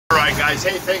Alright guys,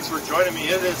 hey, thanks for joining me.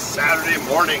 It is Saturday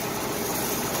morning.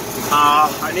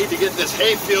 I need to get this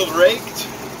hayfield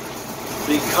raked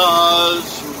because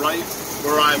right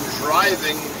where I'm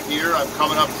driving here, I'm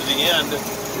coming up to the end.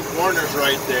 The corner's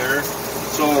right there.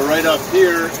 So right up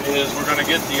here is we're going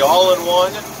to get the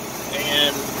all-in-one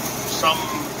and some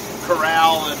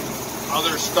corral and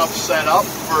other stuff set up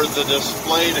for the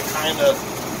display to kind of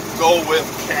go with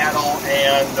cattle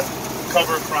and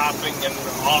cover cropping and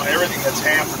everything that's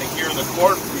happening here in the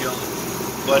cornfield.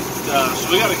 But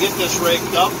so we got to get this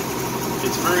raked up.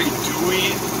 It's very dewy,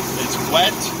 it's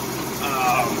wet,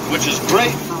 which is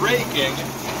great for raking.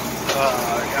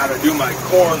 I got to do my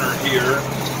corner here.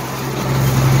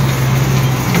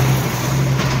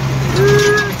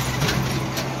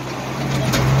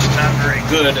 Not very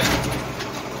good.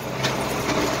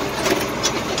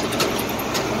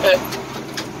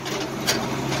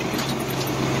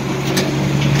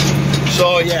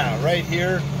 So yeah, right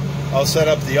here, I'll set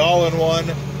up the all-in-one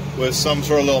with some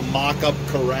sort of little mock-up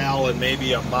corral and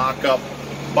maybe a mock-up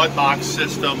butt box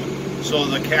system, so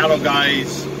the cattle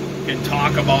guys can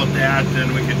talk about that,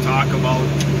 and we can talk about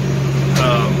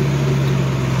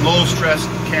low-stress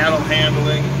cattle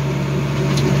handling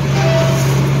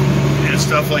and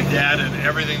stuff like that, and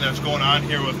everything that's going on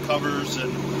here with covers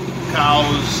and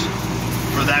cows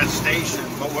for that station.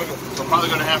 But we're probably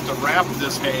going to have to wrap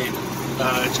this hay.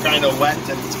 It's kind of wet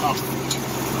and tough,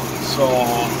 so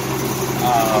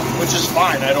which is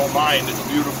fine. I don't mind. It's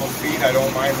beautiful feed. I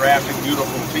don't mind wrapping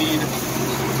beautiful feed.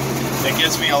 It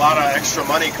gives me a lot of extra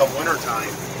money come wintertime.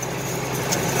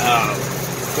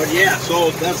 But yeah,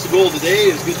 so that's the goal today,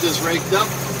 is get this raked up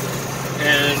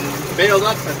and baled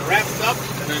up and wrapped up,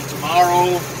 and then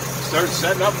tomorrow start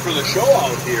setting up for the show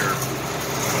out here.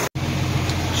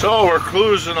 So we're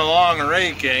cruising along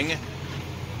raking,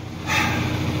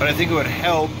 but I think it would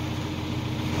help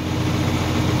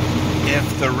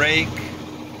if the rake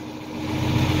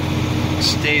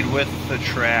stayed with the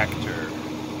tractor.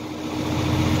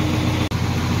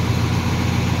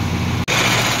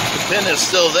 The pin is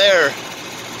still there.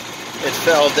 It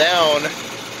fell down.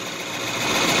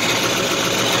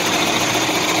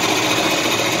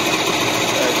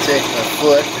 I take my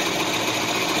foot.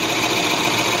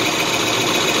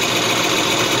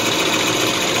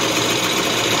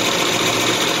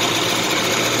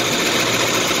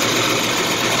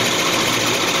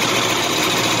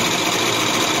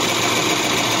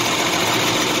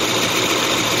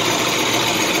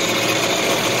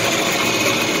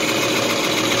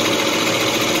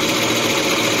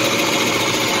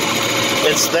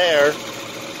 It's there.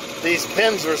 These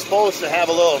pins are supposed to have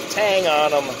a little tang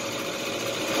on them,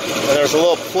 and there's a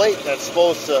little plate that's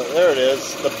supposed to, there it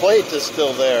is, the plate is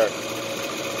still there.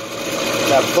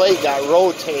 That plate got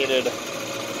rotated,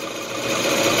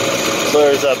 so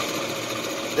there's a,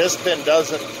 this pin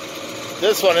doesn't,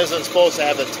 this one isn't supposed to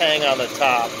have the tang on the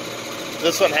top.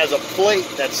 This one has a plate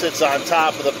that sits on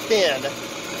top of the pin,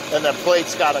 and the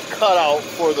plate's got a cutout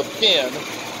for the pin,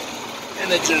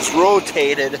 and it just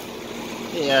rotated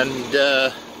and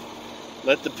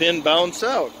let the pin bounce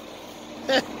out.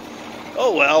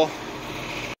 Oh well.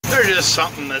 They're just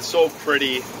something that's so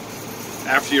pretty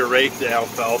after you rake the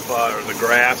alfalfa or the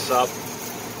grass up.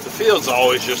 The fields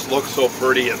always just look so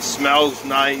pretty and smells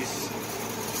nice.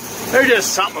 There's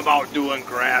just something about doing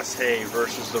grass hay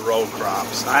versus the row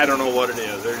crops. I don't know what it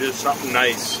is. There's just something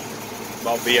nice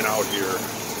about being out here.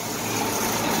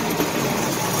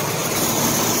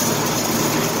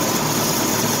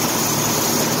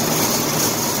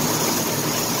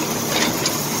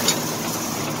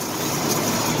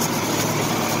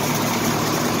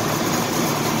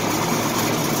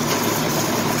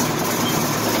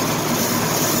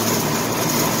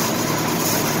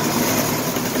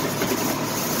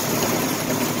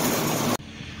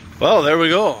 Well, there we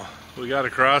go. We got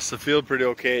across the field pretty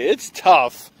okay. It's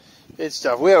tough. It's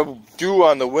tough. We have dew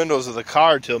on the windows of the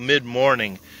car till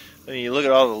mid-morning. I mean, you look at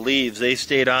all the leaves. They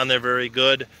stayed on there very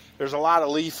good. There's a lot of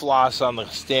leaf loss on the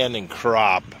standing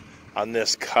crop on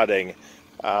this cutting.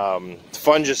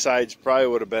 Fungicides probably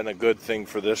would have been a good thing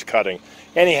for this cutting.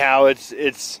 Anyhow,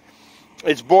 it's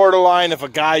borderline. If a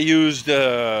guy used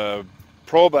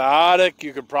probiotic,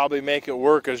 you could probably make it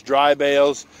work as dry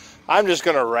bales. I'm just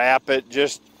going to wrap it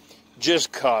just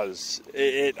cause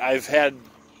I've had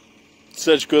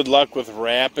such good luck with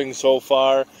wrapping so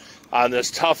far. On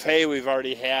this tough hay, we've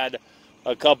already had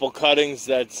a couple cuttings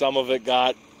that some of it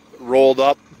got rolled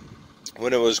up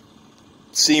when it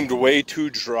seemed way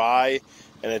too dry,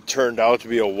 and it turned out to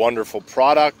be a wonderful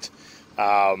product.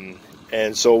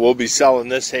 And so we'll be selling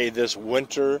this hay this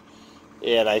winter,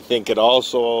 and I think it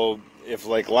also if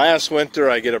like last winter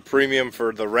I get a premium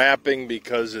for the wrapping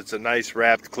because it's a nice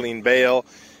wrapped clean bale,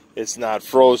 it's not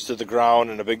froze to the ground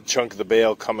and a big chunk of the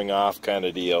bale coming off kind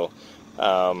of deal.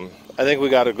 I think we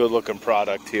got a good looking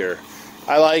product here.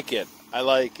 I like it.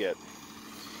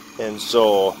 And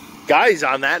so guys,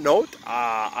 on that note,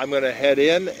 I'm gonna head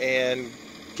in and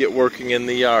get working in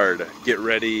the yard, get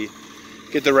ready,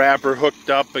 get the wrapper hooked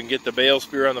up and get the bale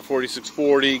spear on the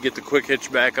 4640, get the quick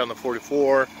hitch back on the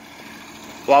 44,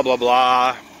 blah blah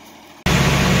blah.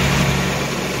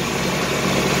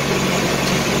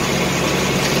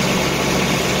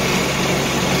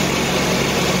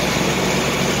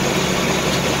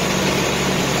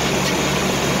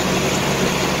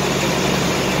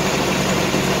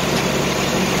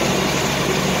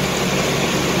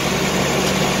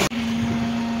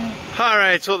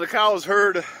 Alright, so the cows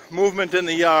heard movement in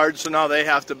the yard, so now they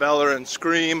have to beller and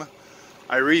scream.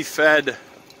 I refed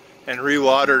and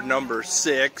rewatered number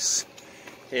 6,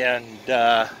 and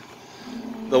the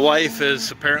wife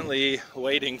is apparently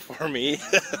waiting for me.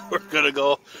 We're gonna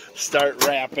go start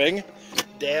wrapping.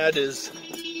 Dad is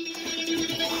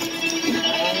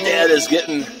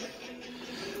getting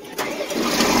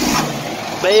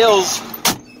bales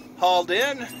hauled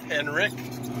in, and Rick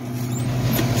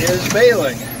is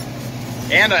baling.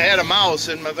 And I had a mouse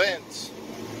in my vents.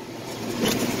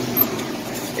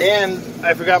 And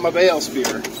I forgot my bale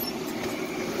spear.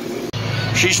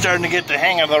 She's starting to get the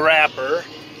hang of the wrapper.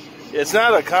 It's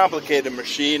not a complicated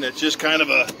machine, it's just kind of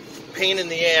a pain in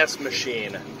the ass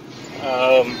machine.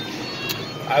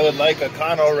 I would like a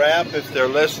Kano wrap, if they're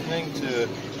listening, to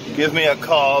give me a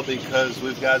call because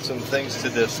we've got some things to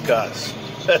discuss.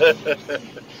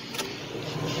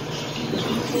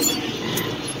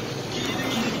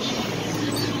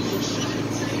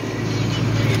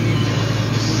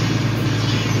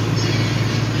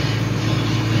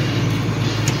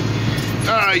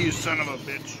 Ah, you son of a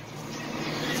bitch.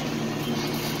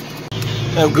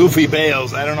 Them goofy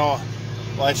bales, I don't know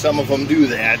why some of them do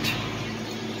that.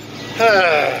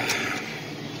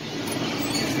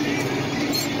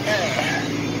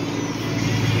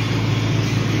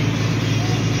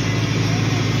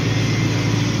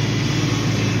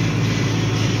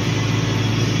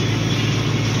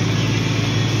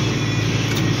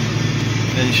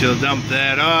 Then she'll dump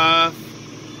that off.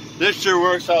 This sure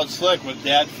works out slick with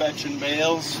Dad fetching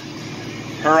bales.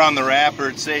 Her on the wrapper,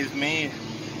 it saves me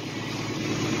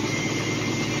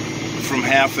from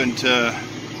having to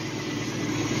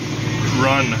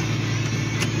run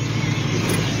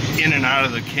in and out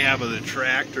of the cab of the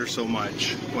tractor so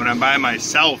much. When I'm by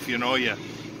myself, you know, you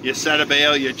set a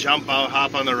bale, you jump out,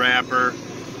 hop on the wrapper,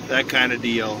 that kind of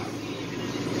deal.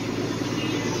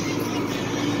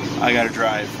 I gotta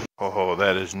drive. Oh,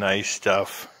 that is nice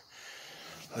stuff.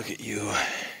 Look at you.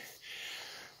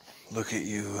 Look at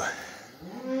you.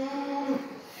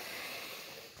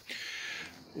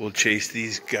 We'll chase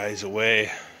these guys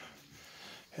away.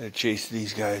 Gotta chase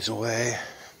these guys away.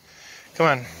 Come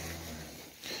on.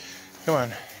 Come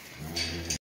on.